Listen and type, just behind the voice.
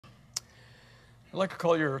I'd like to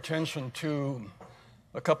call your attention to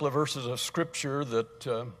a couple of verses of Scripture that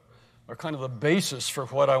are kind of the basis for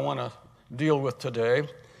what I want to deal with today.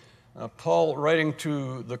 Paul, writing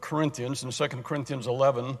to the Corinthians in 2 Corinthians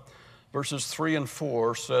 11, verses 3 and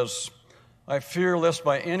 4, says, "I fear lest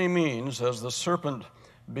by any means, as the serpent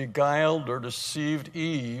beguiled or deceived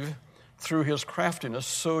Eve through his craftiness,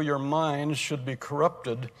 so your minds should be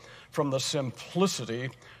corrupted from the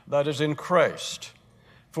simplicity that is in Christ.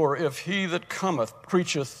 For if he that cometh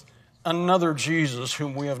preacheth another Jesus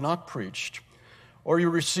whom we have not preached, or you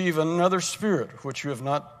receive another Spirit which you have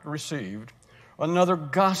not received, another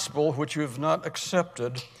gospel which you have not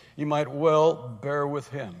accepted, you might well bear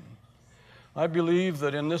with him." I believe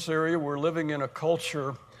that in this area we're living in a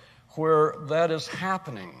culture where that is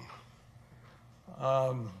happening.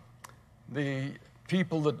 The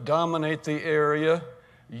people that dominate the area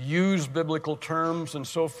use biblical terms and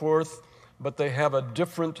so forth, but they have a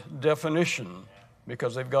different definition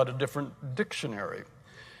because they've got a different dictionary.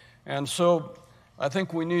 And so I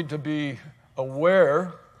think we need to be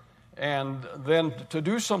aware and then to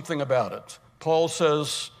do something about it. Paul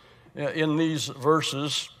says in these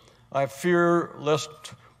verses, "I fear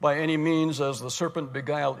lest by any means as the serpent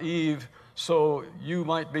beguiled Eve, so you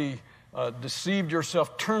might be deceived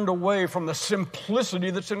yourself, turned away from the simplicity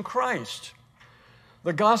that's in Christ."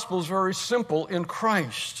 The gospel is very simple in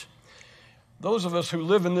Christ. Those of us who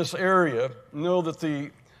live in this area know that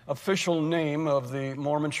the official name of the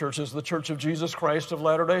Mormon Church is the Church of Jesus Christ of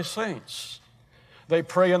Latter-day Saints. They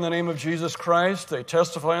pray in the name of Jesus Christ. They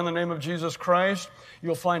testify in the name of Jesus Christ.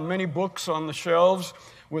 You'll find many books on the shelves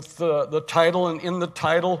with the title, and in the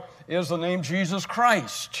title is the name Jesus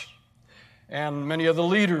Christ. And many of the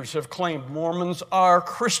leaders have claimed Mormons are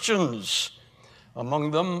Christians.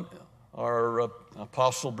 Among them are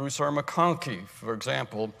Apostle Bruce R. McConkie, for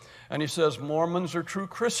example. And he says Mormons are true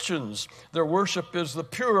Christians. Their worship is the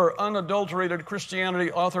pure, unadulterated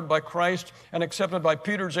Christianity authored by Christ and accepted by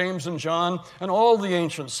Peter, James, and John, and all the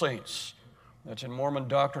ancient saints. That's in Mormon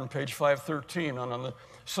Doctrine, page 513. And on the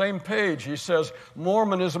same page, he says,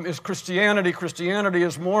 Mormonism is Christianity. Christianity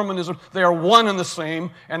is Mormonism. They are one and the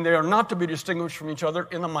same, and they are not to be distinguished from each other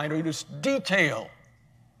in the minutest detail.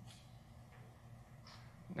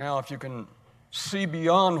 Now, if you can see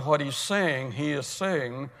beyond what he's saying, he is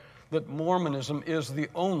saying that Mormonism is the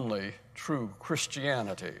only true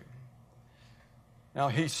Christianity. Now,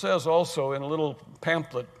 he says also in a little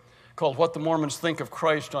pamphlet called What the Mormons Think of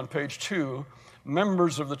Christ on page 2,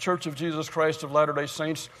 members of the Church of Jesus Christ of Latter-day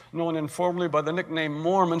Saints, known informally by the nickname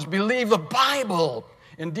Mormons, believe the Bible.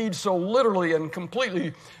 Indeed, so literally and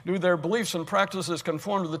completely do their beliefs and practices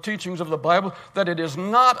conform to the teachings of the Bible that it is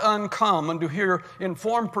not uncommon to hear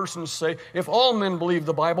informed persons say, if all men believe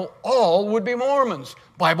the Bible, all would be Mormons.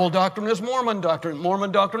 Bible doctrine is Mormon doctrine.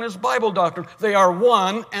 Mormon doctrine is Bible doctrine. They are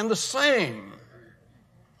one and the same.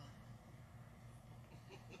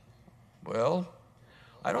 Well,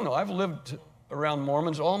 I don't know. I've lived around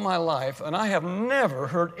Mormons all my life, and I have never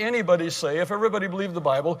heard anybody say, if everybody believed the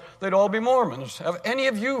Bible, they'd all be Mormons. Have any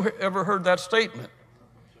of you ever heard that statement?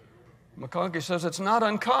 McConkie says it's not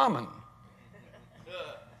uncommon.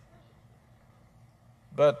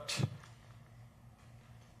 But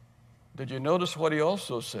did you notice what he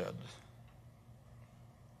also said?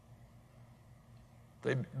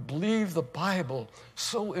 They believe the Bible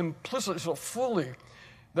so implicitly, so fully,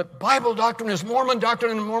 that Bible doctrine is Mormon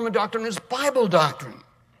doctrine and Mormon doctrine is Bible doctrine.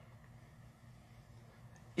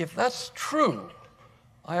 If that's true,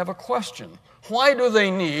 I have a question. Why do they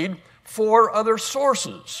need 4 other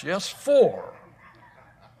sources? Yes, 4.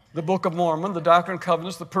 The Book of Mormon, the Doctrine and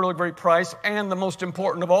Covenants, the Pearl of Great Price, and the most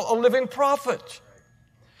important of all, a living prophet.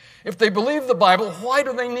 If they believe the Bible, why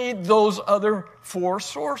do they need those other 4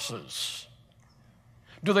 sources?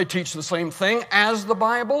 Do they teach the same thing as the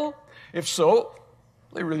Bible? If so,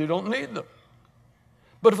 they really don't need them.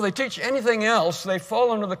 But if they teach anything else, they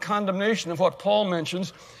fall under the condemnation of what Paul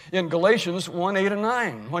mentions in Galatians 1, 8, and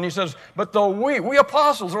 9, when he says, "But though we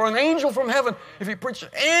apostles, or an angel from heaven, if he preach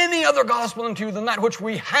any other gospel unto you than that which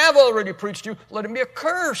we have already preached to you, let him be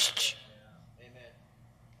accursed." Amen.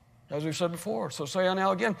 As we've said before, so say I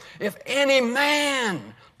now again, if any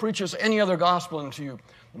man preaches any other gospel unto you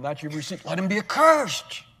than that you've received, let him be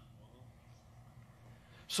accursed.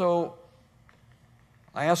 So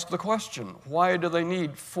I ask the question, why do they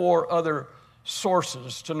need 4 other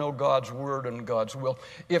sources to know God's word and God's will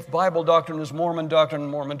if Bible doctrine is Mormon doctrine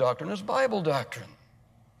and Mormon doctrine is Bible doctrine?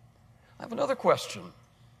 I have another question.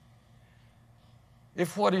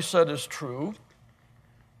 If what he said is true,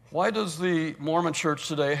 why does the Mormon Church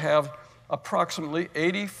today have approximately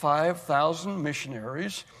 85,000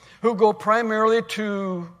 missionaries who go primarily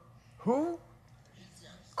to who?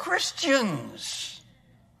 Christians.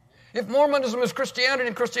 If Mormonism is Christianity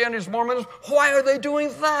and Christianity is Mormonism, why are they doing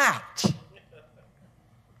that?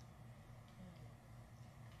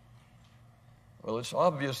 Well, it's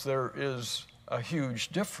obvious there is a huge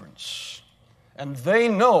difference. And they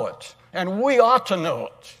know it, and we ought to know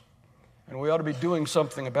it. And we ought to be doing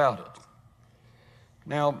something about it.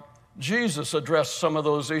 Now, Jesus addressed some of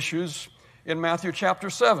those issues in Matthew chapter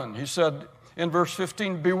 7. He said in verse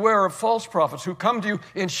 15, "Beware of false prophets who come to you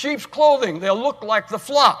in sheep's clothing. They'll look like the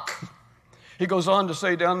flock." He goes on to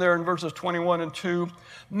say down there in verses 21 and 2,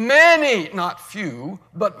 "Many, not few,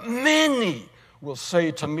 but many will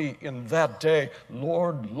say to me in that day,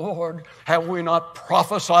 'Lord, Lord, have we not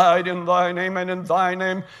prophesied in thy name, and in thy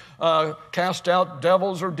name cast out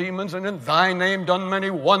devils or demons, and in thy name done many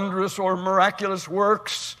wondrous or miraculous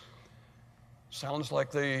works?'" Sounds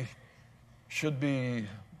like they should be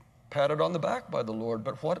patted on the back by the Lord.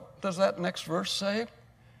 But what does that next verse say?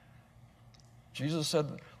 Jesus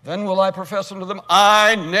said, "Then will I profess unto them,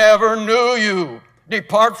 I never knew you.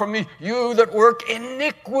 Depart from me, you that work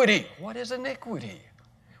iniquity." What is iniquity?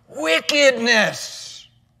 Wickedness.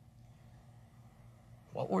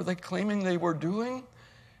 What were they claiming they were doing?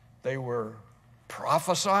 They were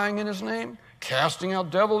prophesying in his name, casting out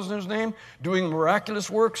devils in his name, doing miraculous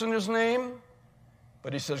works in his name.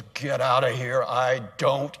 But he says, "Get out of here. I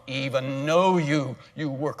don't even know you, you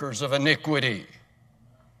workers of iniquity."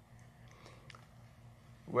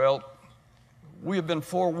 Well, we have been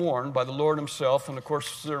forewarned by the Lord himself, and of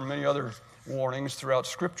course there are many other warnings throughout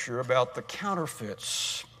Scripture about the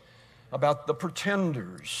counterfeits, about the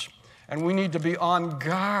pretenders. And we need to be on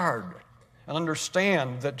guard and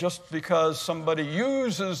understand that just because somebody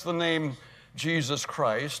uses the name Jesus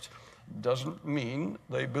Christ doesn't mean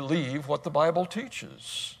they believe what the Bible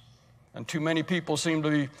teaches. And too many people seem to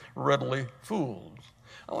be readily fooled.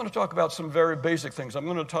 I want to talk about some very basic things. I'm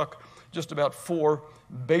going to talk just about 4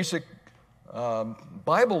 basic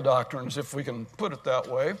Bible doctrines, if we can put it that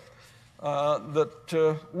way,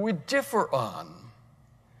 that we differ on.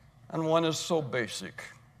 And one is so basic,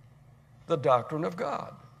 the doctrine of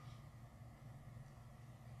God.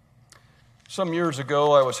 Some years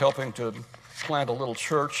ago, I was helping to plant a little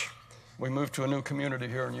church. We moved to a new community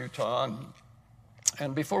here in Utah,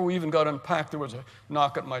 and before we even got unpacked, there was a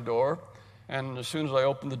knock at my door, and as soon as I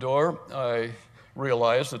opened the door, I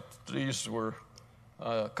realized that these were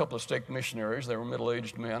a couple of stake missionaries. They were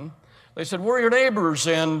middle-aged men. They said, "We're your neighbors,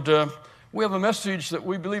 and we have a message that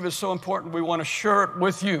we believe is so important, we want to share it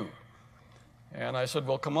with you." And I said,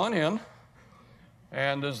 "Well, come on in."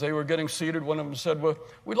 And as they were getting seated, one of them said, "Well,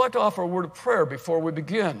 we'd like to offer a word of prayer before we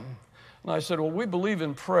begin." And I said, "Well, we believe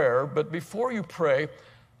in prayer, but before you pray,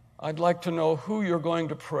 I'd like to know who you're going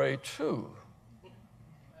to pray to."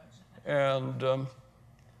 And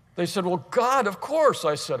they said, "Well, God, of course."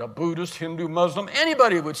 I said, "A Buddhist, Hindu, Muslim,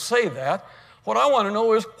 anybody would say that. What I want to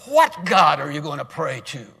know is, what God are you going to pray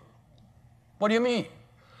to?" "What do you mean?"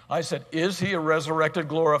 I said, "Is he a resurrected,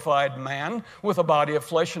 glorified man with a body of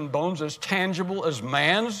flesh and bones as tangible as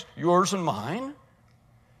man's, yours and mine?"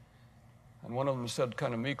 And one of them said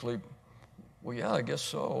kind of meekly, "Well, yeah, I guess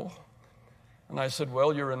so." And I said,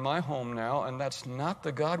 "Well, you're in my home now, and that's not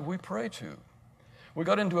the God we pray to." We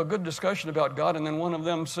got into a good discussion about God, and then one of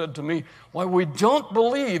them said to me, "Why, we don't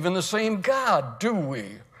believe in the same God, do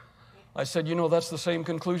we?" I said, "You know, that's the same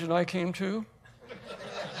conclusion I came to."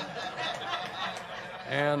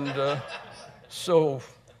 And so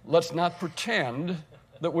let's not pretend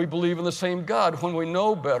that we believe in the same God. When we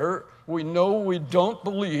know better, we know we don't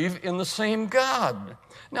believe in the same God.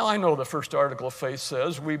 Now, I know the first article of faith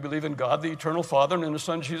says we believe in God, the eternal Father, and in His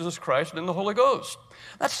Son, Jesus Christ, and in the Holy Ghost.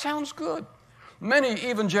 That sounds good. Many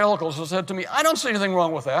evangelicals have said to me, "I don't see anything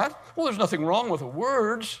wrong with that." Well, there's nothing wrong with the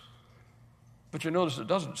words. But you notice it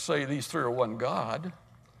doesn't say these 3 are one God,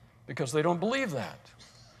 because they don't believe that.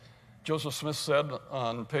 Joseph Smith said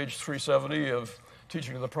on page 370 of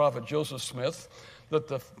Teaching of the Prophet Joseph Smith that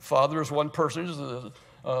the Father is one person,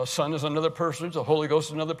 the Son is another person, the Holy Ghost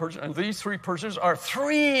is another person, and these 3 persons are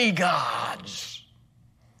 3 gods.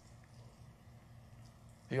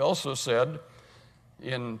 He also said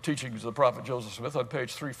in Teachings of the Prophet Joseph Smith on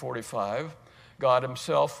page 345, God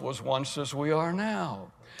himself was once as we are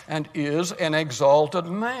now, and is an exalted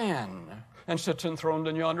man, and sits enthroned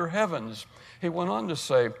in yonder heavens. He went on to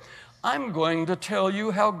say, I'm going to tell you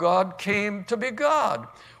how God came to be God.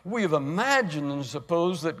 We've imagined and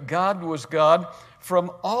supposed that God was God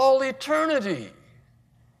from all eternity.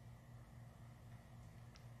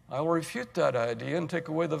 I will refute that idea and take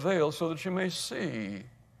away the veil so that you may see.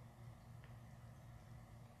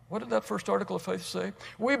 What did that first article of faith say?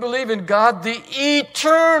 We believe in God, the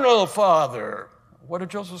eternal Father. What did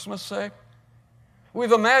Joseph Smith say?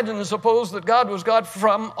 We've imagined and supposed that God was God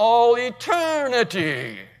from all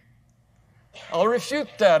eternity. I'll refute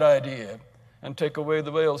that idea and take away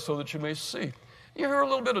the veil so that you may see. You hear a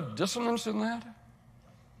little bit of dissonance in that?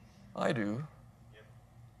 I do.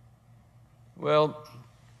 Well,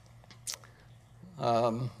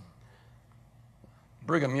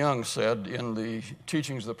 Brigham Young said in the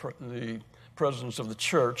teachings of the Presidents of the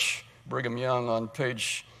Church, Brigham Young on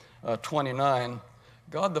page 29,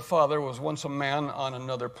 God the Father was once a man on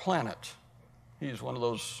another planet. He's one of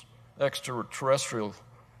those extraterrestrial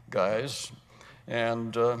guys.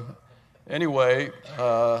 And anyway,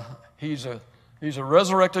 he's a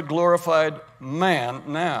resurrected, glorified man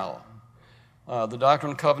now. The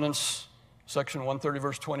Doctrine and Covenants, section 130,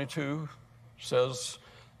 verse 22, says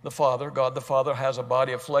the Father, God the Father, has a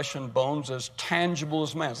body of flesh and bones as tangible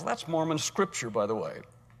as man. So that's Mormon scripture, by the way.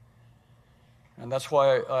 And that's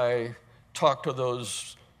why I talk to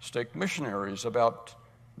those stake missionaries about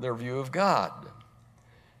their view of God.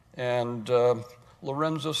 And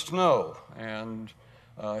Lorenzo Snow, and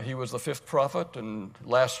he was the fifth prophet, and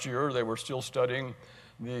last year they were still studying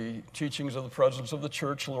the teachings of the Presidents of the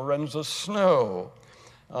Church, Lorenzo Snow.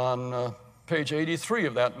 On page 83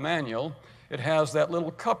 of that manual, it has that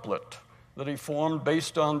little couplet that he formed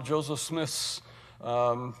based on Joseph Smith's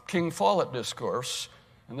King Follett discourse.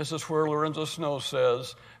 And this is where Lorenzo Snow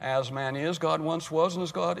says, as man is, God once was, and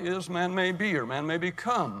as God is, man may be, or man may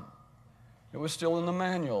become. It was still in the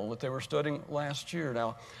manual that they were studying last year.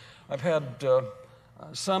 Now, I've had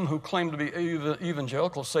some who claim to be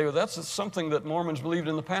evangelical say, well, that's something that Mormons believed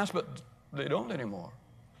in the past, but they don't anymore.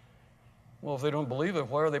 Well, if they don't believe it,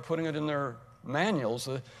 why are they putting it in their manuals?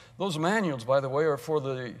 Those manuals, by the way, are for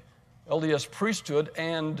the LDS priesthood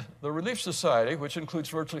and the Relief Society, which includes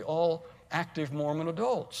virtually all active Mormon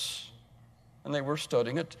adults. And they were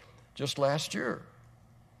studying it just last year.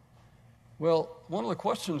 Well, one of the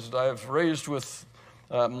questions that I've raised with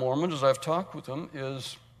Mormons as I've talked with them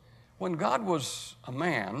is, when God was a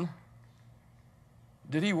man,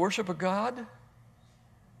 did he worship a God?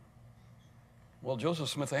 Well, Joseph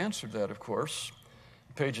Smith answered that, of course.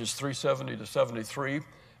 Pages 370 to 73,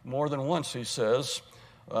 more than once he says,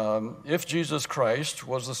 if Jesus Christ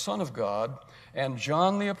was the Son of God, and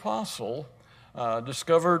John the Apostle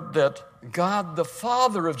discovered that God the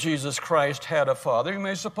Father of Jesus Christ had a father, you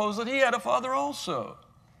may suppose that he had a father also.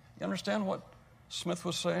 You understand what Smith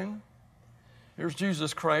was saying? Here's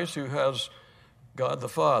Jesus Christ, who has God the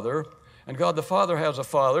Father, and God the Father has a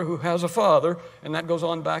father who has a father, and that goes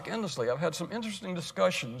on back endlessly. I've had some interesting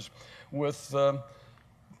discussions with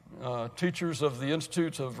teachers of the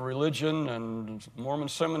Institutes of Religion and Mormon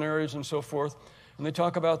seminaries and so forth, and they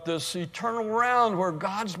talk about this eternal round where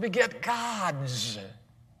gods beget gods.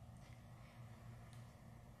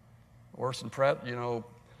 Orson Pratt,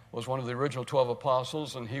 was one of the original 12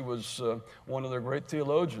 apostles, and he was one of their great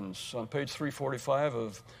theologians. On page 345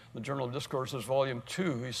 of the Journal of Discourses, Volume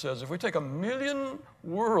 2, he says, if we take 1,000,000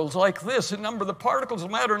 worlds like this and number the particles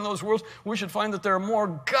of matter in those worlds, we should find that there are more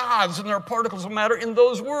gods than there are particles of matter in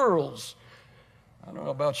those worlds. I don't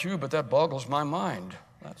know about you, but that boggles my mind.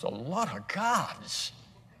 That's a lot of gods.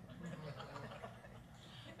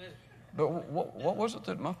 But what was it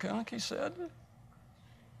that McConaughey said?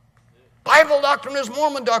 Bible doctrine is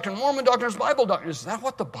Mormon doctrine. Mormon doctrine is Bible doctrine. Is that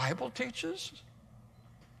what the Bible teaches?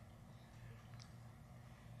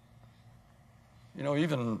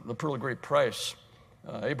 Even the Pearl of Great Price,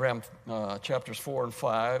 Abraham chapters 4 and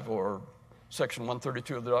 5, or section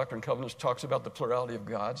 132 of the Doctrine and Covenants talks about the plurality of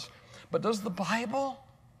gods. But does the Bible?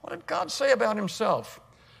 What did God say about himself?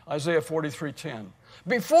 Isaiah 43:10.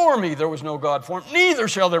 Before me there was no God formed, neither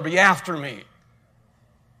shall there be after me.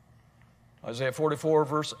 Isaiah 44,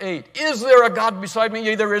 verse 8. Is there a God beside me?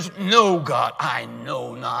 Yea, there is no God. I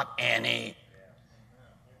know not any.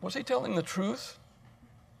 Was he telling the truth?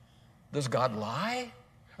 Does God lie?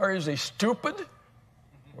 Or is he stupid?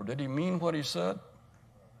 Or did he mean what he said?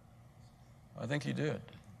 I think he did.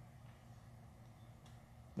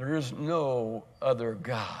 There is no other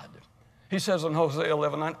God. He says in Hosea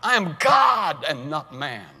 11:9, I am God and not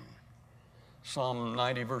man. Psalm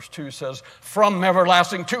 90, verse 2 says, from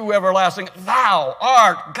everlasting to everlasting, thou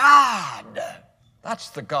art God. That's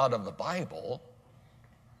the God of the Bible.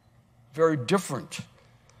 Very different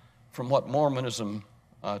from what Mormonism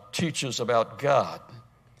teaches about God.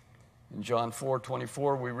 In John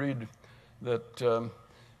 4:24, we read that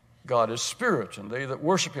God is spirit, and they that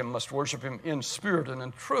worship him must worship him in spirit and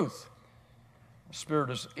in truth.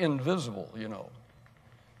 Spirit is invisible,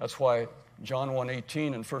 That's why John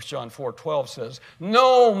 1:18 and 1 John 4:12 says,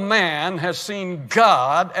 no man has seen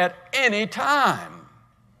God at any time.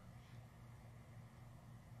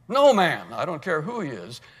 No man, I don't care who he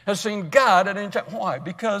is, has seen God at any time. Why?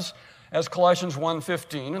 Because, as Colossians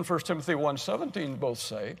 1:15 and 1 Timothy 1:17 both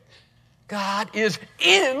say, God is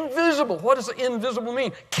invisible. What does invisible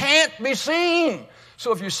mean? Can't be seen.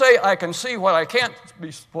 So if you say, I can see what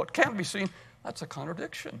can't be seen, that's a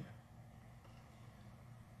contradiction.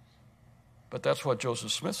 But that's what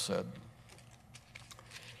Joseph Smith said.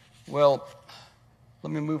 Well,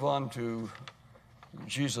 let me move on to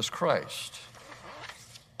Jesus Christ.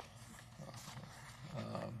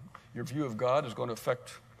 Your view of God is going to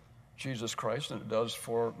affect Jesus Christ, and it does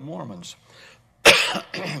for Mormons.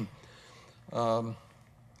 A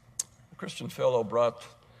Christian fellow brought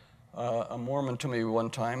a Mormon to me one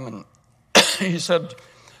time, and he said,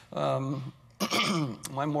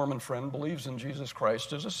 my Mormon friend believes in Jesus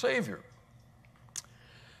Christ as a Savior.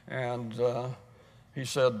 And he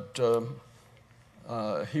said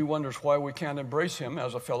he wonders why we can't embrace him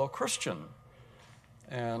as a fellow Christian.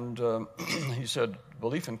 And he said,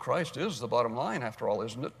 belief in Christ is the bottom line, after all,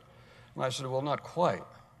 isn't it? And I said, well, not quite.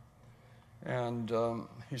 And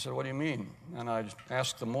he said, what do you mean? And I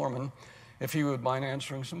asked the Mormon if he would mind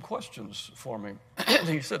answering some questions for me.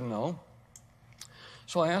 He said, no.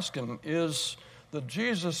 So I asked him, is the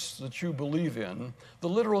Jesus that you believe in the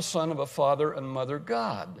literal son of a father and mother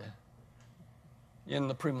God in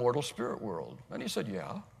the premortal spirit world? And he said,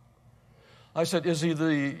 yeah. I said, is he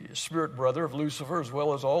the spirit brother of Lucifer as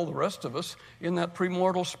well as all the rest of us in that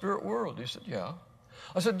premortal spirit world? He said, yeah.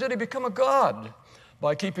 I said, did he become a god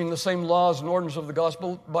by keeping the same laws and ordinances of the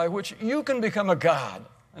gospel by which you can become a god?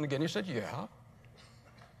 And again, he said, yeah.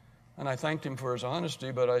 And I thanked him for his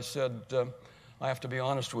honesty, but I said, I have to be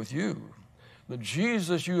honest with you. The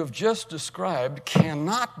Jesus you have just described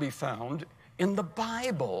cannot be found in the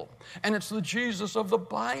Bible. And it's the Jesus of the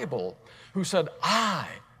Bible who said, I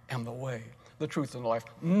am the way, the truth, and the life.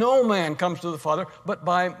 No man comes to the Father but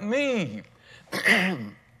by me.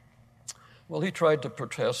 Well, he tried to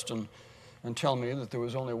protest and tell me that there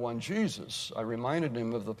was only one Jesus. I reminded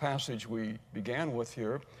him of the passage we began with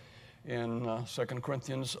here in 2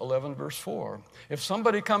 Corinthians 11, verse 4. If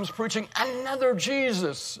somebody comes preaching another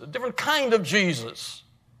Jesus, a different kind of Jesus,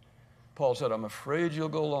 Paul said, I'm afraid you'll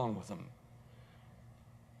go along with them.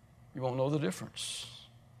 You won't know the difference.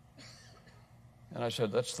 And I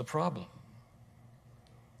said, that's the problem.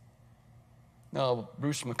 Now,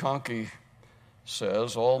 Bruce McConkie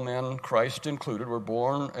says, all men, Christ included, were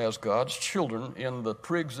born as God's children in the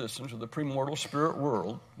pre-existence of the premortal spirit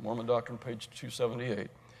world, Mormon Doctrine, page 278.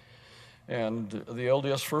 And the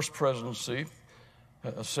LDS First Presidency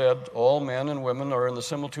said, all men and women are in the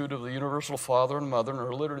similitude of the universal Father and Mother and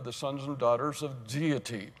are literally the sons and daughters of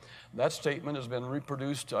deity. That statement has been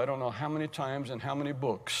reproduced I don't know how many times in how many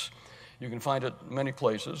books. You can find it many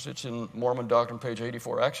places. It's in Mormon Doctrine, page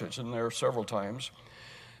 84. Actually, it's in there several times.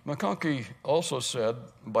 McConkie also said,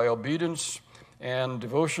 by obedience and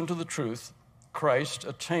devotion to the truth, Christ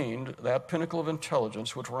attained that pinnacle of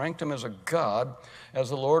intelligence which ranked him as a God, as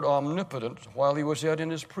the Lord omnipotent, while he was yet in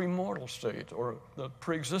his premortal state, or the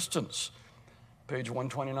preexistence, page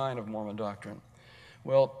 129 of Mormon Doctrine.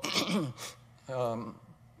 Well,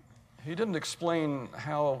 he didn't explain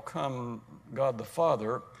how come God the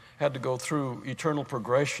Father had to go through eternal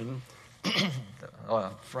progression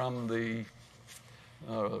from the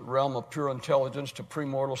realm of pure intelligence to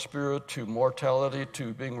premortal spirit to mortality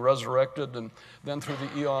to being resurrected, and then through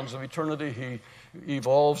the eons of eternity he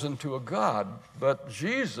evolves into a God. But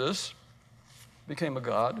Jesus became a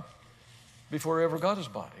God before he ever got his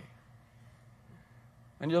body.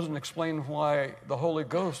 And he doesn't explain why the Holy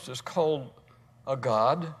Ghost is called a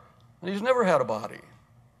God, and he's never had a body.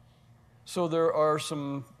 So there are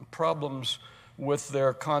some problems with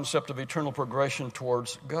their concept of eternal progression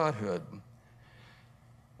towards godhood.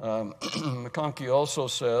 McConkie also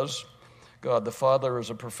says, God the Father is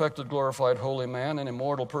a perfected, glorified, holy man, an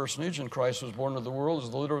immortal personage, and Christ was born into the world as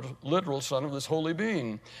the literal son of this holy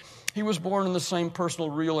being. He was born in the same personal,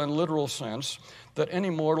 real, and literal sense that any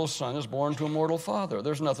mortal son is born to a mortal father.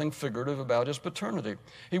 There's nothing figurative about his paternity.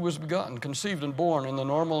 He was begotten, conceived, and born in the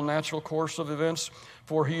normal, natural course of events,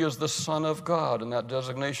 for he is the Son of God, and that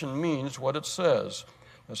designation means what it says.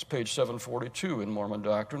 That's page 742 in Mormon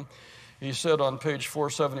Doctrine. He said on page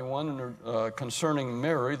 471 concerning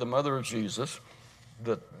Mary, the mother of Jesus,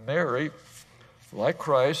 that Mary, like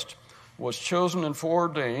Christ, was chosen and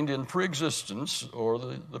foreordained in preexistence, or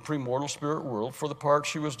the premortal spirit world, for the part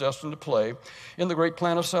she was destined to play in the great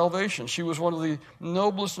plan of salvation. She was one of the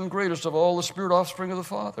noblest and greatest of all the spirit offspring of the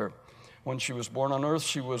Father. When she was born on earth,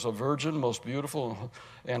 she was a virgin, most beautiful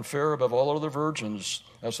and fair above all other virgins.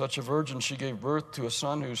 As such a virgin, she gave birth to a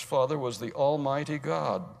son whose father was the Almighty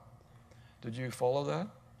God. Did you follow that?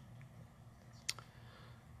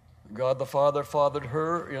 God the Father fathered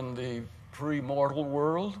her in the pre-mortal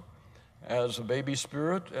world as a baby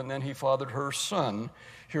spirit, and then he fathered her son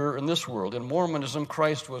here in this world. In Mormonism,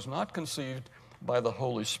 Christ was not conceived by the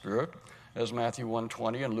Holy Spirit, as Matthew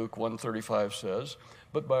 1:20 and Luke 1:35 says,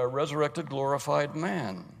 but by a resurrected, glorified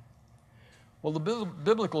man. Well, the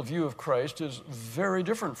biblical view of Christ is very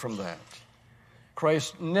different from that.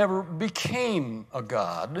 Christ never became a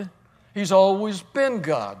God. He's always been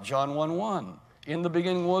God, John 1:1. In the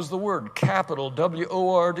beginning was the Word, capital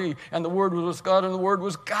W-O-R-D, and the Word was with God, and the Word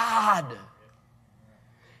was God.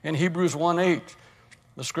 In Hebrews 1:8,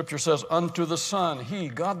 the Scripture says, unto the Son, he,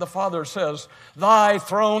 God the Father, says, thy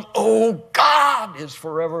throne, O God, is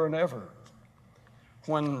forever and ever.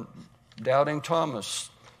 When doubting Thomas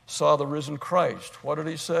saw the risen Christ, what did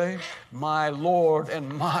he say? My Lord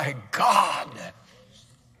and my God.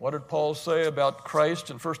 What did Paul say about Christ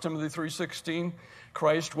in 1 Timothy 3:16?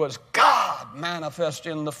 Christ was God manifest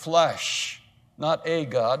in the flesh. Not a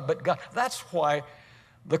God, but God. That's why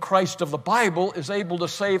the Christ of the Bible is able to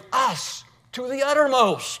save us to the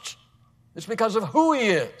uttermost. It's because of who he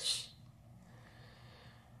is.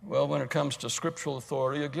 Well, when it comes to scriptural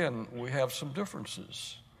authority, again, we have some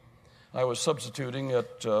differences. I was substituting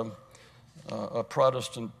at a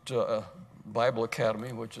Protestant Bible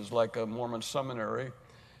academy, which is like a Mormon seminary,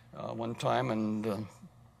 one time, and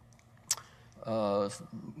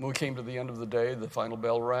we came to the end of the day, the final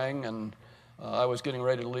bell rang, and I was getting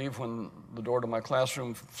ready to leave when the door to my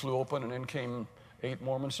classroom flew open, and in came 8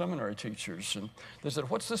 Mormon seminary teachers. And they said,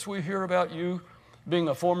 what's this we hear about you being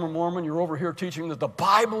a former Mormon? You're over here teaching that the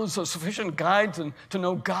Bible is a sufficient guide to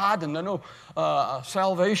know God and to know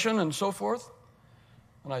salvation and so forth.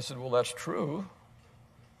 And I said, well, that's true.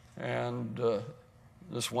 And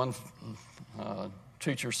this one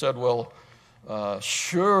teacher said, well,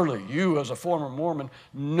 surely you as a former Mormon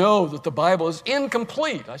know that the Bible is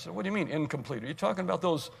incomplete. I said, what do you mean incomplete? Are you talking about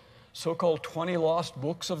those so-called 20 lost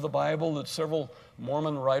books of the Bible that several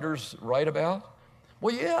Mormon writers write about?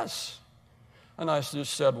 Well, yes. And I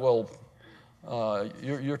just said, well,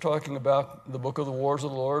 you're talking about the book of the Wars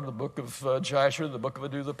of the Lord, the book of Jasher, the book of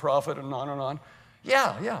Adu the prophet, and on and on.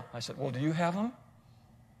 Yeah. I said, well, do you have them?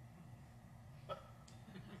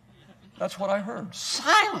 That's what I heard.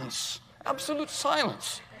 Silence. Absolute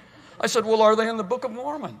silence. I said, well, are they in the Book of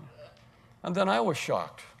Mormon? And then I was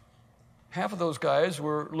shocked. Half of those guys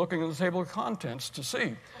were looking at the table of contents to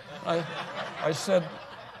see. I said,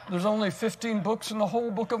 there's only 15 books in the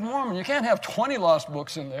whole Book of Mormon. You can't have 20 lost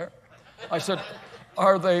books in there. I said,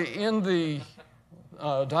 are they in the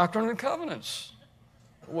Doctrine and Covenants?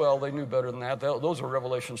 Well, they knew better than that. Those are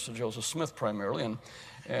revelations to Joseph Smith primarily.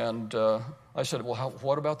 And I said, well,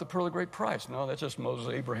 what about the Pearl of Great Price? No, that's just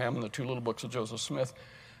Moses, Abraham, and the 2 little books of Joseph Smith.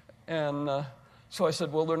 And so I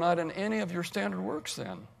said, well, they're not in any of your standard works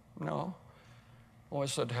then? No. Well, I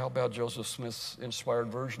said, how about Joseph Smith's inspired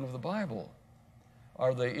version of the Bible?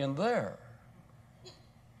 Are they in there?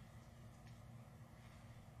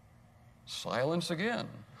 Silence again.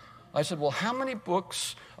 I said, well, how many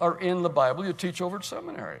books are in the Bible you teach over at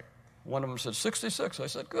seminary? One of them said 66. I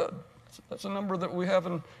said, good. That's a number that we have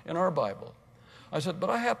in our Bible. I said, but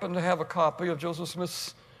I happen to have a copy of Joseph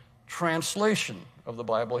Smith's translation of the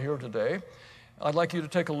Bible here today. I'd like you to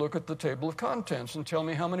take a look at the table of contents and tell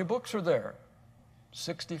me how many books are there.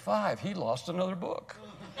 65. He lost another book.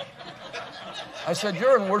 I said,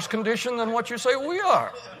 you're in worse condition than what you say we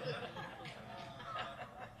are.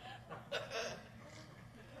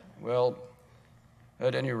 Well,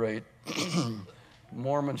 at any rate,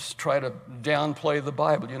 Mormons try to downplay the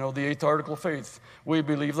Bible. You know, the 8th article of faith. We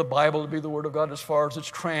believe the Bible to be the Word of God as far as it's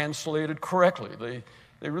translated correctly.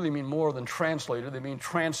 They really mean more than translated. They mean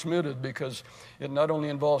transmitted, because it not only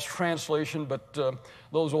involves translation, but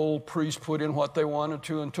those old priests put in what they wanted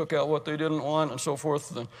to and took out what they didn't want and so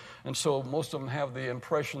forth. And so most of them have the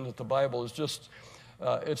impression that the Bible is just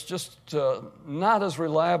not as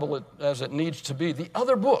reliable as it needs to be. The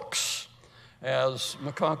other books, as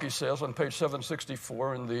McConkie says on page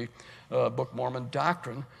 764 in the Book Mormon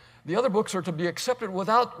Doctrine, the other books are to be accepted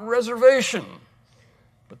without reservation.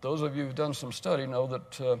 But those of you who've done some study know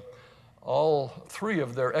that all 3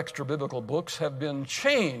 of their extra-biblical books have been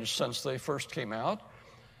changed since they first came out.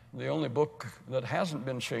 The only book that hasn't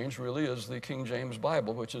been changed really is the King James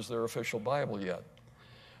Bible, which is their official Bible yet.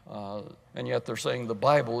 And yet they're saying the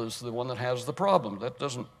Bible is the one that has the problem. That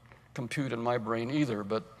doesn't compute in my brain either.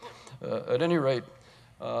 But at any rate,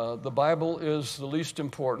 the Bible is the least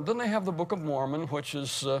important. Then they have the Book of Mormon, which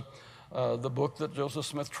is the book that Joseph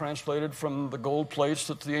Smith translated from the gold plates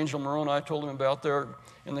that the angel Moroni told him about there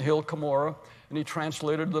in the hill Cumorah, and he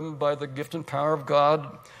translated them by the gift and power of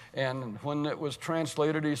God. And when it was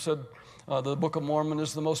translated, he said, the Book of Mormon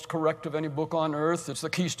is the most correct of any book on earth. It's the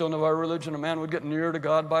keystone of our religion. A man would get nearer to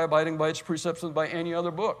God by abiding by its precepts than by any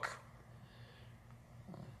other book.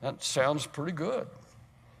 That sounds pretty good.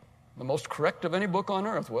 The most correct of any book on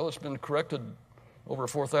earth. Well, it's been corrected over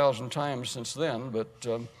 4,000 times since then, but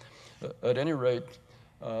at any rate,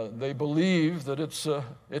 they believe that it's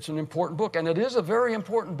an important book. And it is a very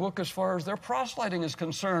important book as far as their proselyting is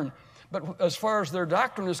concerned. But as far as their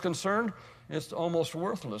doctrine is concerned, it's almost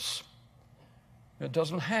worthless. It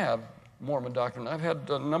doesn't have Mormon doctrine. I've had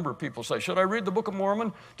a number of people say, should I read the Book of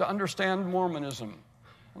Mormon to understand Mormonism?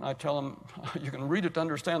 And I tell them, you can read it to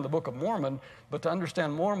understand the Book of Mormon, but to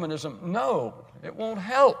understand Mormonism, no, it won't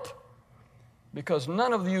help. Because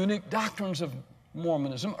none of the unique doctrines of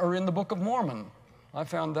Mormonism are in the Book of Mormon. I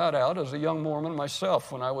found that out as a young Mormon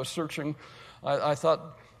myself when I was searching. I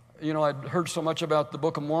thought, I'd heard so much about the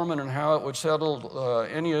Book of Mormon and how it would settle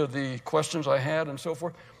any of the questions I had and so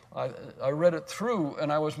forth. I read it through,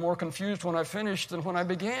 and I was more confused when I finished than when I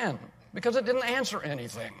began, because it didn't answer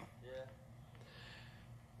anything.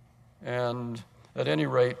 Yeah. And at any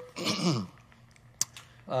rate,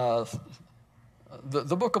 the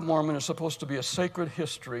Book of Mormon is supposed to be a sacred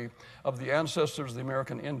history of the ancestors of the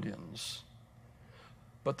American Indians.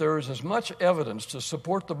 But there is as much evidence to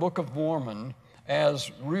support the Book of Mormon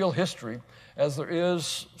as real history as there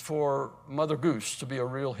is for Mother Goose to be a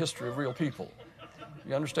real history of real people.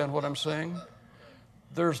 You understand what I'm saying?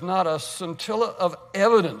 There's not a scintilla of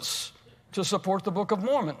evidence to support the Book of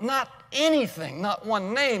Mormon. Not anything, not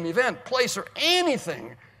one name, event, place, or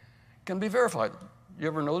anything can be verified. You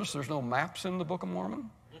ever notice there's no maps in the Book of Mormon?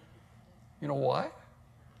 You know why?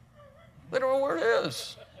 They don't know where it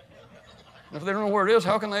is. And if they don't know where it is,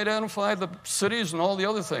 how can they identify the cities and all the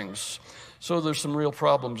other things? So there's some real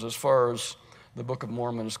problems as far as the Book of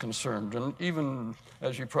Mormon is concerned. And even,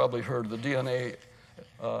 as you probably heard, the DNA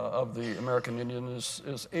of the American Indian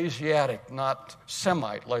is Asiatic, not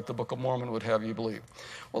Semite, like the Book of Mormon would have you believe.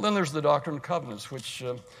 Well, then there's the Doctrine and Covenants, which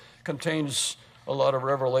contains a lot of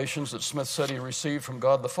revelations that Smith said he received from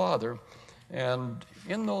God the Father. And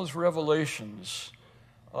in those revelations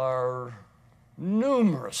are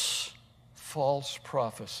numerous false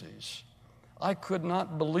prophecies. I could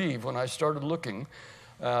not believe when I started looking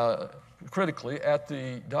critically at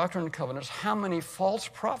the Doctrine and Covenants how many false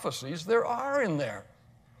prophecies there are in there.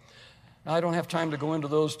 Now, I don't have time to go into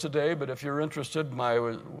those today, but if you're interested, my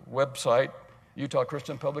website, Utah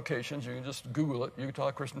Christian Publications, you can just Google it,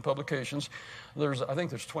 Utah Christian Publications. I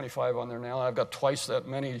think there's 25 on there now. I've got twice that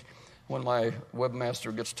many when my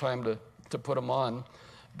webmaster gets time to put them on.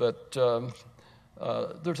 But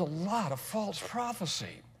there's a lot of false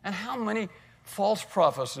prophecy. And how many false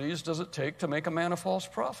prophecies does it take to make a man a false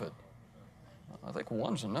prophet? I think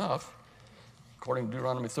one's enough. According to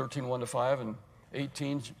Deuteronomy 13, 1-5, and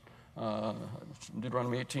 18,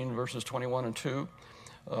 Deuteronomy 18, verses 21 and 2.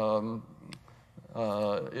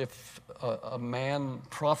 If a man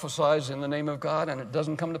prophesies in the name of God and it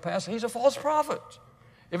doesn't come to pass, he's a false prophet.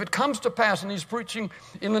 If it comes to pass and he's preaching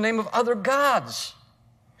in the name of other gods,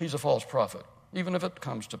 he's a false prophet, even if it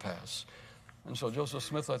comes to pass. And so Joseph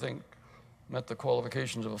Smith, I think, met the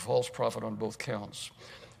qualifications of a false prophet on both counts.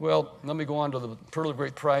 Well, let me go on to the Pearl of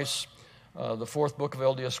Great Price, the fourth book of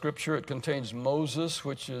LDS Scripture. It contains Moses,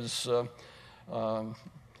 which is,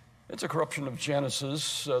 it's a corruption of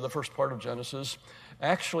Genesis, the first part of Genesis.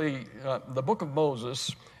 Actually, the book of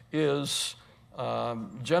Moses is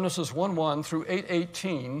Genesis 1:1 through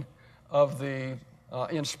 8:18 of the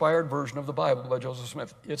inspired version of the Bible by Joseph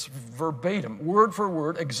Smith. It's verbatim, word for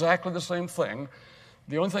word, exactly the same thing.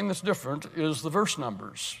 The only thing that's different is the verse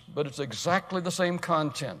numbers, but it's exactly the same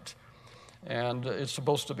content. And it's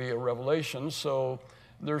supposed to be a revelation, so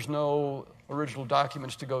there's no original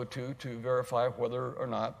documents to go to verify whether or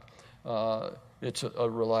not it's a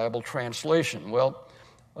reliable translation. Well,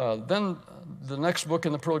 then the next book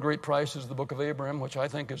in the Pearl of Great Price is the Book of Abraham, which I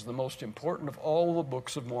think is the most important of all the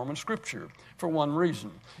books of Mormon Scripture, for one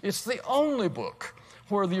reason. It's the only book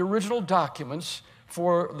where the original documents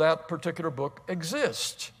for that particular book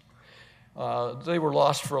exist. They were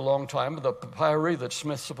lost for a long time, but the papyri that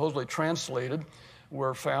Smith supposedly translated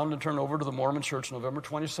were found and turned over to the Mormon Church November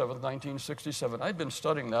 27, 1967. I'd been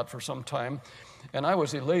studying that for some time, and I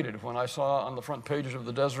was elated when I saw on the front pages of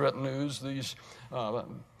the Deseret News these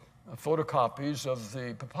photocopies of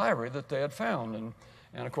the papyri that they had found.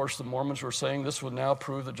 And of course, the Mormons were saying this would now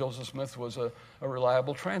prove that Joseph Smith was a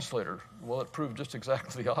reliable translator. Well, it proved just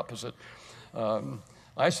exactly the opposite.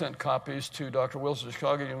 I sent copies to Dr. Wilson at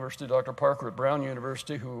Chicago University, Dr. Parker at Brown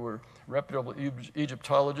University, who were reputable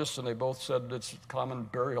Egyptologists, and they both said it's common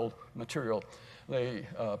burial material. They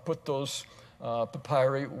put those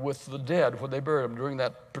papyri with the dead when they buried them during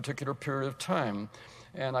that particular period of time.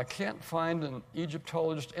 And I can't find an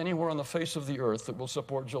Egyptologist anywhere on the face of the earth that will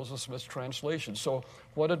support Joseph Smith's translation. So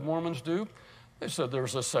what did Mormons do? They said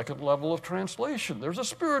there's a second level of translation. There's a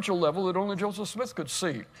spiritual level that only Joseph Smith could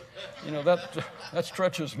see. You know, that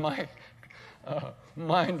stretches my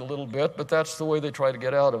mind a little bit, but that's the way they try to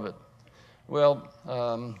get out of it. Well,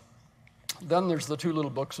 then there's the two little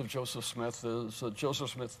books of Joseph Smith. There's Joseph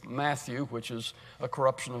Smith Matthew, which is a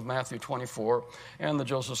corruption of Matthew 24, and the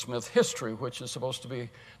Joseph Smith History, which is supposed to be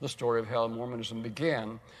the story of how Mormonism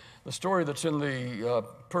began. The story that's in the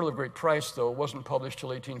Pearl of Great Price, though, wasn't published till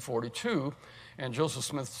 1842, and Joseph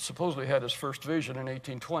Smith supposedly had his first vision in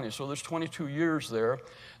 1820. So there's 22 years there,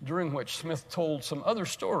 during which Smith told some other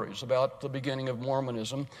stories about the beginning of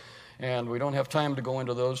Mormonism. And we don't have time to go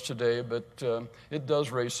into those today, but it does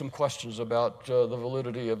raise some questions about the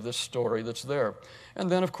validity of this story that's there. And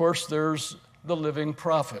then, of course, there's the living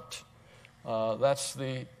prophet. That's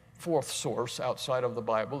the fourth source outside of the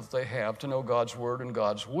Bible that they have to know God's word and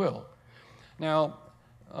God's will. Now,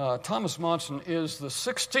 Thomas Monson is the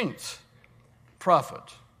 16th prophet.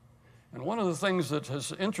 And one of the things that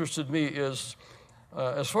has interested me is,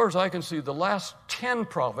 as far as I can see, the last 10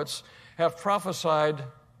 prophets have prophesied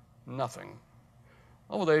nothing.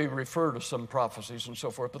 Oh, they refer to some prophecies and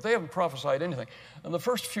so forth, but they haven't prophesied anything. And the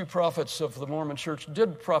first few prophets of the Mormon Church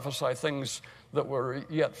did prophesy things that were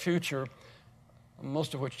yet future,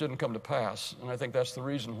 most of which didn't come to pass. And I think that's the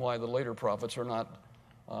reason why the later prophets are not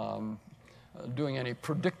doing any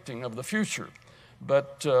predicting of the future.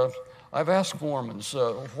 But I've asked Mormons,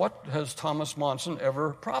 what has Thomas Monson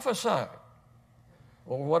ever prophesied?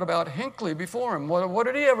 Or what about Hinckley before him? What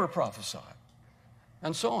did he ever prophesy?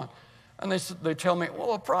 And so on. And they tell me,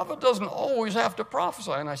 well, a prophet doesn't always have to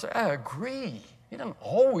prophesy. And I say, I agree. He doesn't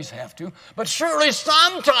always have to, but surely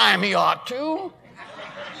sometime he ought to.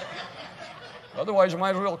 Otherwise, you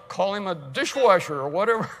might as well call him a dishwasher or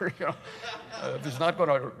whatever, you know, if he's not going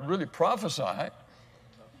to really prophesy.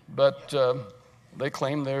 But they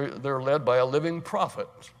claim they're led by a living prophet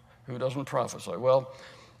who doesn't prophesy. Well,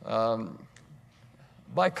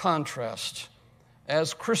 by contrast,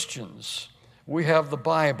 as Christians, we have the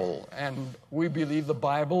Bible, and we believe the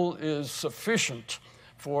Bible is sufficient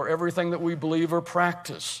for everything that we believe or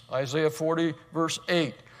practice. Isaiah 40, verse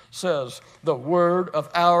 8 says, the word of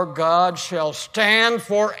our God shall stand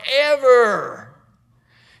forever.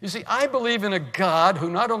 You see, I believe in a God who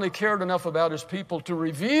not only cared enough about his people to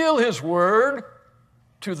reveal his word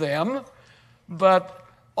to them, but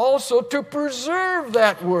also to preserve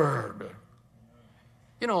that word.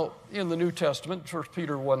 You know, in the New Testament, 1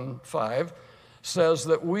 Peter 1:5, says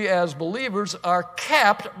that we as believers are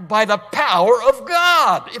kept by the power of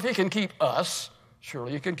God. If he can keep us,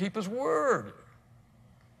 surely he can keep his word.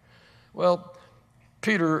 Well,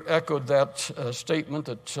 Peter echoed that statement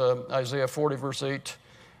that Isaiah 40, verse 8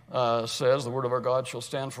 says, the word of our God shall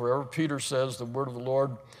stand forever. Peter says the word of the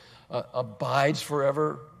Lord abides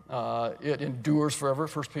forever. It endures forever,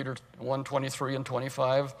 1 Peter 1:23 and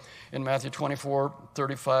 25. In Matthew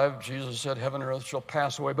 24:35, Jesus said, heaven and earth shall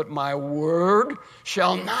pass away, but my word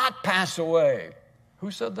shall not pass away.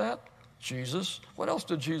 Who said that? Jesus. What else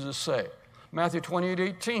did Jesus say? Matthew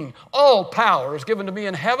 28:18, all power is given to me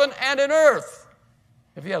in heaven and in earth.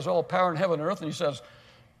 If he has all power in heaven and earth, and he says,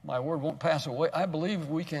 my word won't pass away, I believe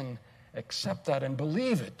we can accept that and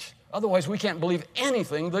believe it. Otherwise, we can't believe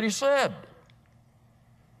anything that he said.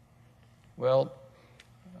 Well,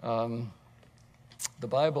 the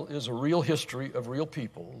Bible is a real history of real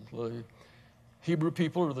people. The Hebrew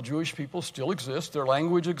people or the Jewish people still exist. Their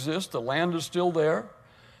language exists. The land is still there.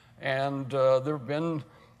 And there have been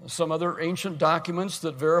some other ancient documents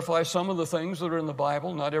that verify some of the things that are in the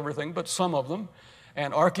Bible, not everything, but some of them.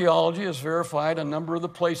 And archaeology has verified a number of the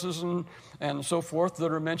places and so forth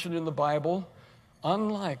that are mentioned in the Bible,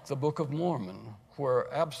 unlike the Book of Mormon,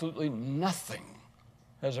 where absolutely nothing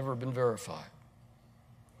has ever been verified.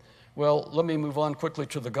 Well, let me move on quickly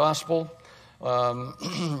to the gospel.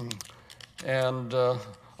 And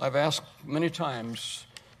I've asked many times,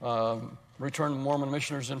 returned Mormon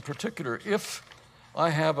missioners in particular, if I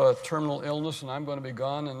have a terminal illness and I'm going to be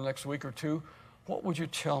gone in the next week or two, what would you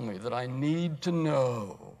tell me that I need to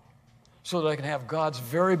know so that I can have God's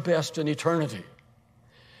very best in eternity?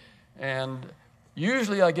 And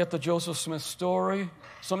usually I get the Joseph Smith story.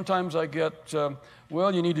 Sometimes I get,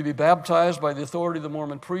 well, you need to be baptized by the authority of the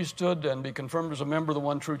Mormon priesthood and be confirmed as a member of the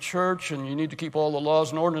one true church, and you need to keep all the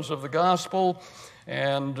laws and ordinances of the gospel,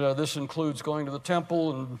 And this includes going to the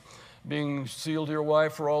temple and being sealed to your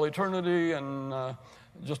wife for all eternity, and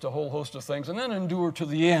just a whole host of things. And then endure to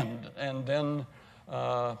the end. And then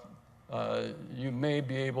you may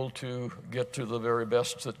be able to get to the very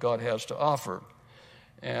best that God has to offer.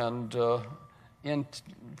 And in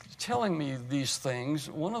telling me these things,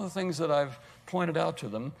 one of the things that I've pointed out to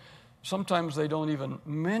them, sometimes they don't even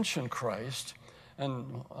mention Christ.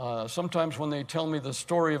 And sometimes when they tell me the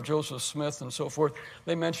story of Joseph Smith and so forth,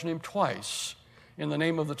 they mention him twice in the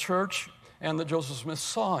name of the church and that Joseph Smith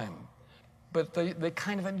saw him. But they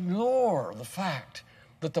kind of ignore the fact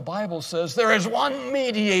that the Bible says there is one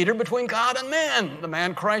mediator between God and man, the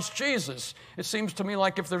man Christ Jesus. It seems to me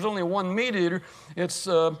like if there's only one mediator, it's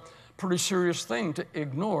a pretty serious thing to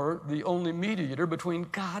ignore the only mediator between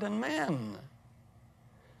God and man.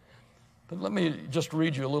 But let me just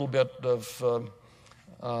read you a little bit of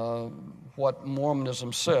what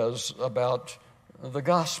Mormonism says about the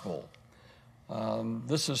gospel.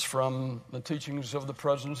 This is from the teachings of the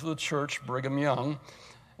presidents of the church, Brigham Young,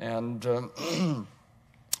 and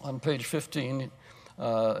on page 15,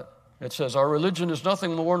 it says, "Our religion is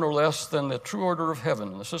nothing more nor less than the true order of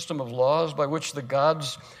heaven, the system of laws by which the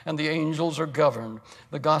gods and the angels are governed.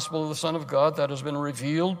 The gospel of the Son of God that has been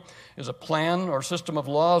revealed is a plan or system of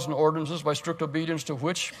laws and ordinances by strict obedience to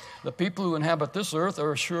which the people who inhabit this earth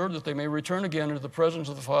are assured that they may return again into the presence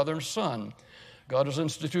of the Father and Son. God has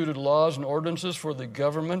instituted laws and ordinances for the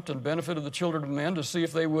government and benefit of the children of men to see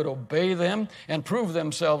if they would obey them and prove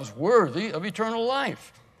themselves worthy of eternal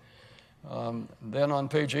life." Then on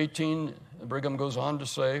page 18, Brigham goes on to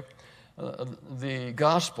say, the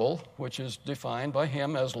gospel, which is defined by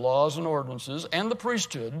him as laws and ordinances, and the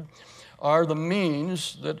priesthood are the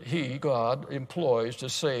means that he, God, employs to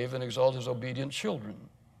save and exalt his obedient children.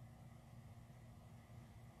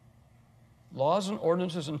 Laws and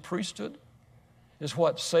ordinances and priesthood is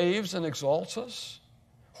what saves and exalts us?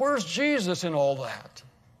 Where's Jesus in all that?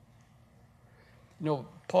 You know,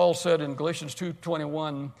 Paul said in Galatians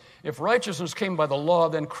 2:21, if righteousness came by the law,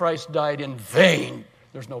 then Christ died in vain.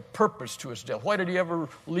 There's no purpose to his death. Why did he ever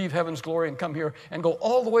leave heaven's glory and come here and go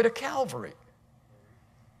all the way to Calvary?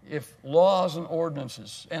 If laws and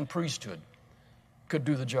ordinances and priesthood could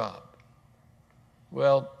do the job.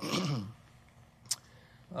 Well,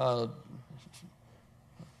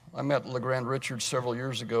 I met LeGrand Richards several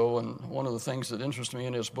years ago, and one of the things that interests me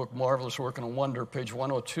in his book, Marvelous Work and a Wonder, page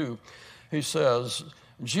 102, he says,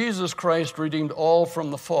 Jesus Christ redeemed all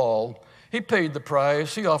from the fall. He paid the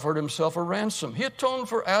price. He offered himself a ransom. He atoned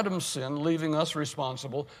for Adam's sin, leaving us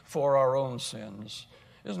responsible for our own sins.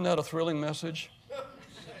 Isn't that a thrilling message?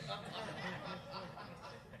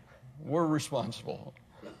 We're responsible.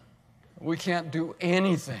 We can't do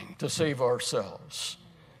anything to save ourselves.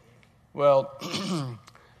 Well,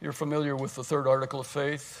 you're familiar with the third article of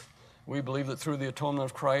faith. We believe that through the atonement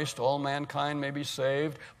of Christ, all mankind may be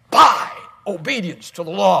saved by obedience to the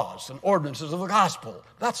laws and ordinances of the gospel.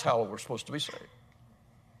 That's how we're supposed to be saved.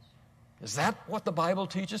 Is that what the Bible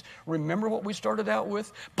teaches? Remember what we started out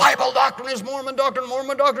with? Bible doctrine is Mormon doctrine.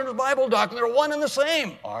 Mormon doctrine is Bible doctrine. They're one and the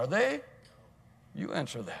same. Are they? You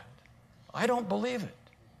answer that. I don't believe it.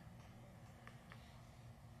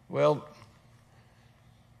 Well,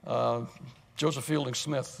 Joseph Fielding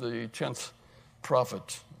Smith, the 10th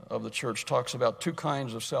prophet of the church, talks about two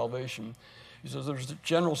kinds of salvation. He says there's the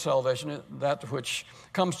general salvation, that which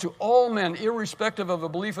comes to all men, irrespective of a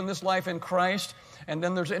belief in this life in Christ. And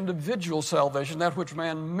then there's individual salvation, that which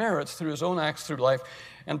man merits through his own acts through life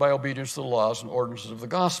and by obedience to the laws and ordinances of the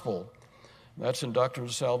gospel. That's in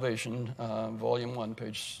Doctrines of Salvation, Volume 1,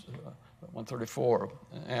 page 134.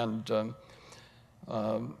 And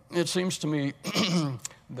it seems to me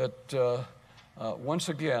that once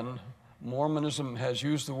again, Mormonism has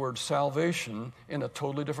used the word salvation in a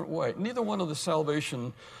totally different way. Neither one of the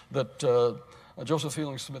salvation that Joseph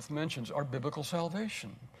Fielding Smith mentions are biblical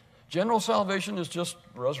salvation. General salvation is just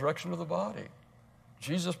resurrection of the body.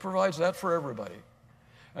 Jesus provides that for everybody.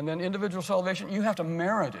 And then individual salvation, you have to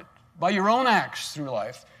merit it by your own acts through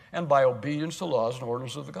life and by obedience to laws and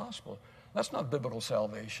ordinances of the gospel. That's not biblical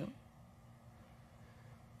salvation.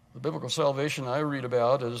 The biblical salvation I read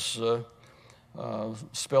about is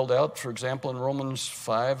spelled out, for example, in Romans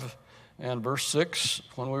 5 and verse 6,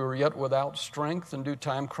 when we were yet without strength, in due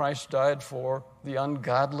time Christ died for the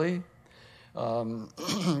ungodly.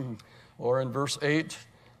 Or in verse 8,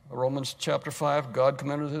 Romans chapter 5, God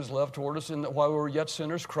commended his love toward us in that while we were yet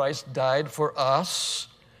sinners, Christ died for us.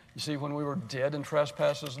 You see, when we were dead in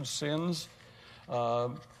trespasses and sins,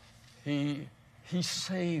 he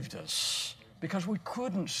saved us because we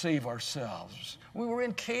couldn't save ourselves. We were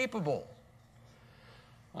incapable.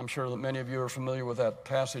 I'm sure that many of you are familiar with that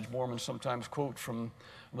passage Mormons sometimes quote from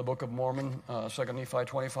the book of Mormon, 2 Nephi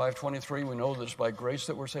 25:23. We know that it's by grace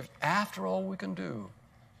that we're saved, after all we can do.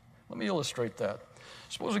 Let me illustrate that.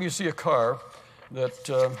 Supposing you see a car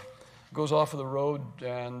that goes off of the road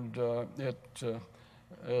and it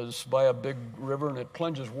is by a big river and it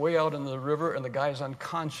plunges way out into the river and the guy's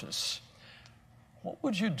unconscious. What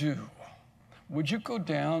would you do? Would you go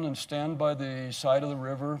down and stand by the side of the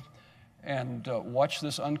river and watch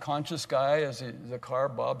this unconscious guy as the car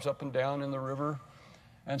bobs up and down in the river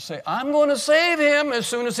and say, I'm going to save him as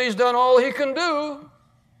soon as he's done all he can do?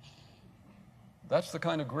 That's the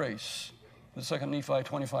kind of grace that 2 Nephi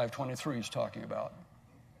 25:23 is talking about.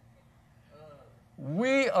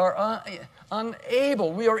 We are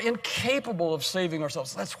unable, we are incapable of saving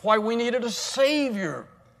ourselves. That's why we needed a Savior.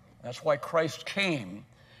 That's why Christ came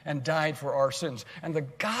and died for our sins. And the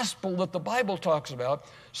gospel that the Bible talks about,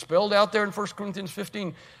 spelled out there in 1 Corinthians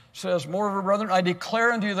 15, says, moreover, brethren, I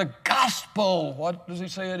declare unto you the gospel. What does he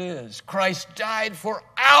say it is? Christ died for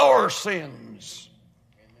our sins.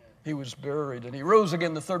 He was buried, and he rose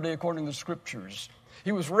again the third day according to the Scriptures.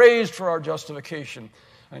 He was raised for our justification,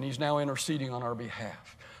 and he's now interceding on our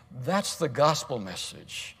behalf. That's the gospel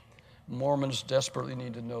message. Mormons desperately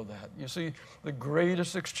need to know that. You see, the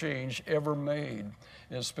greatest exchange ever made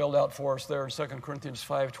is spelled out for us there in 2 Corinthians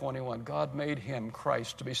 5:21. God made him,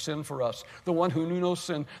 Christ, to be sin for us, the one who knew no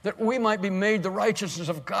sin, that we might be made the righteousness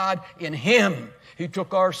of God in him. He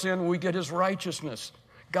took our sin, we get his righteousness.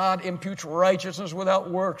 God imputes righteousness without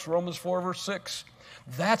works, Romans 4, verse 6.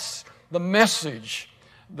 That's the message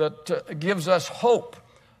that gives us hope.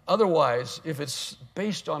 Otherwise, if it's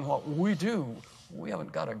based on what we do, we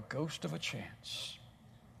haven't got a ghost of a chance.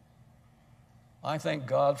 I thank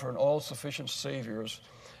God for an all-sufficient Savior.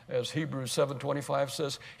 As Hebrews 7:25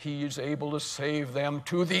 says, he is able to save them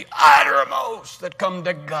to the uttermost that come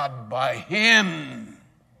to God by him.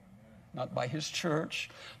 Not by his church,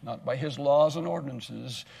 not by his laws and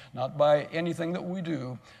ordinances, not by anything that we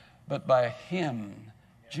do, but by him.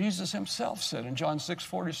 Jesus himself said in John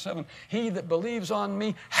 6:47, he that believes on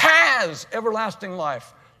me has everlasting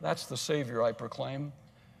life. That's the Savior I proclaim.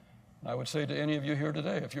 I would say to any of you here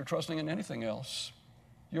today, if you're trusting in anything else,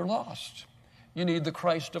 you're lost. You need the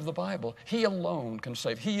Christ of the Bible. He alone can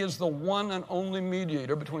save. He is the one and only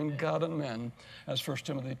mediator between God and men, as 1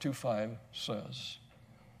 Timothy 2:5 says.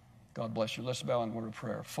 God bless you. Let's bow in word of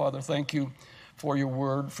prayer. Father, thank you for your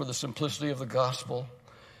word, for the simplicity of the gospel.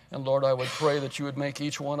 And Lord, I would pray that you would make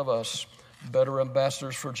each one of us better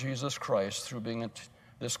ambassadors for Jesus Christ through being at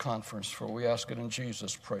this conference, for we ask it in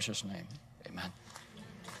Jesus' precious name.